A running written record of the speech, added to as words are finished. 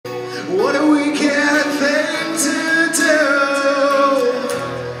What a wicked thing to do,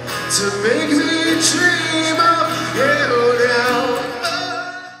 to make me dream of you now.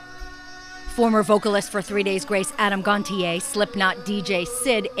 Former vocalist for 3 Days Grace Adam Gontier, Slipknot DJ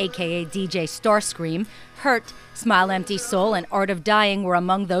Sid, aka DJ Starscream, Hurt, Smile Empty Soul, and Art of Dying were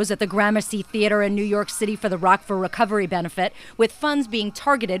among those at the Gramercy Theater in New York City for the Rock for Recovery benefit, with funds being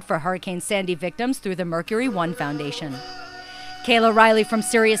targeted for Hurricane Sandy victims through the Mercury One Foundation. Kayla Riley from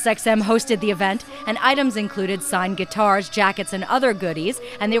SiriusXM hosted the event, and items included signed guitars, jackets, and other goodies,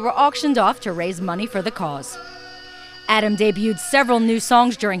 and they were auctioned off to raise money for the cause. Adam debuted several new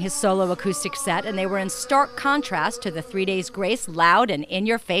songs during his solo acoustic set, and they were in stark contrast to the 3 Days Grace loud and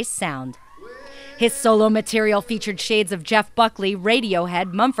in-your-face sound. His solo material featured shades of Jeff Buckley,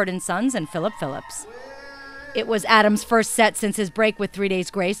 Radiohead, Mumford & Sons, and Philip Phillips. It was Adam's first set since his break with 3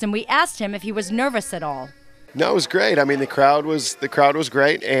 Days Grace, and we asked him if he was nervous at all. No, it was great. I mean, the crowd was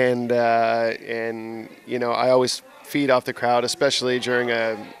great, and you know, I always feed off the crowd, especially during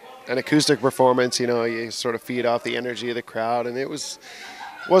an acoustic performance. You know, you sort of feed off the energy of the crowd, and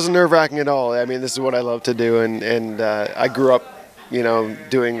wasn't nerve-wracking at all. I mean, this is what I love to do, and I grew up, you know,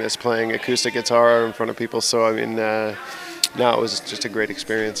 doing this, playing acoustic guitar in front of people. So I mean, no, it was just a great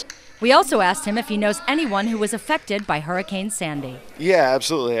experience. We also asked him if he knows anyone who was affected by Hurricane Sandy. Yeah,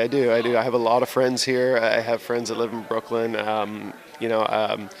 absolutely, I do. I have a lot of friends here. I have friends that live in Brooklyn. You know,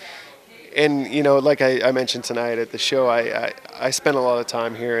 and you know, like I mentioned tonight at the show, I spent a lot of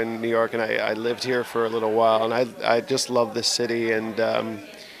time here in New York, and I lived here for a little while, and I just love this city, and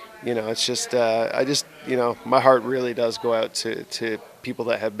you know, it's just you know, my heart really does go out to people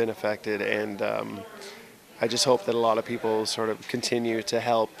that have been affected, and I just hope that a lot of people sort of continue to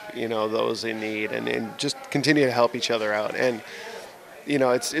help, you know, those in need, and just continue to help each other out. And you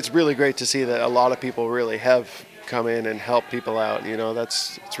know, it's really great to see that a lot of people really have come in and help people out. You know,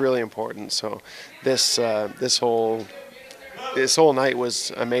 it's really important. So this whole night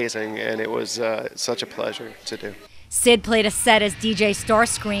was amazing, and it was such a pleasure to do. Sid played a set as DJ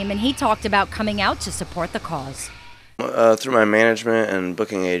Starscream, and he talked about coming out to support the cause. Through my management and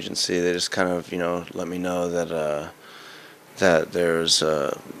booking agency, they just kind of, you know, let me know that that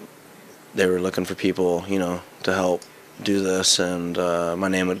they were looking for people, you know, to help do this, and my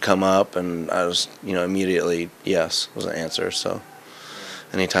name would come up, and I was, you know, immediately yes was an answer. So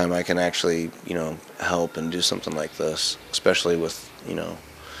anytime I can actually, you know, help and do something like this, especially with, you know,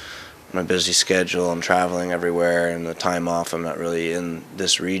 my busy schedule, I'm traveling everywhere, and the time off, I'm not really in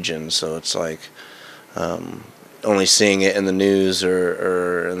this region, so it's like only seeing it in the news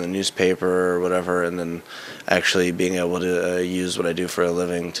or in the newspaper or whatever, and then actually being able to use what I do for a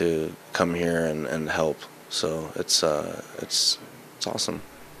living to come here and help. So it's awesome.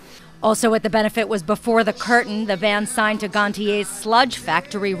 Also at the benefit was Before the Curtain, the band signed to Gontier's Sludge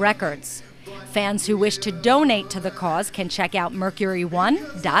Factory Records. Fans who wish to donate to the cause can check out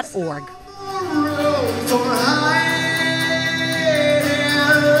mercuryone.org.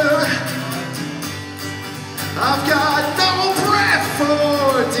 I've got no breath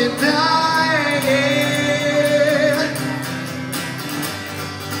for denying.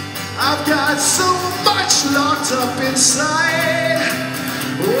 I've got so much locked up inside.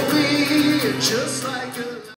 Oh, be just like a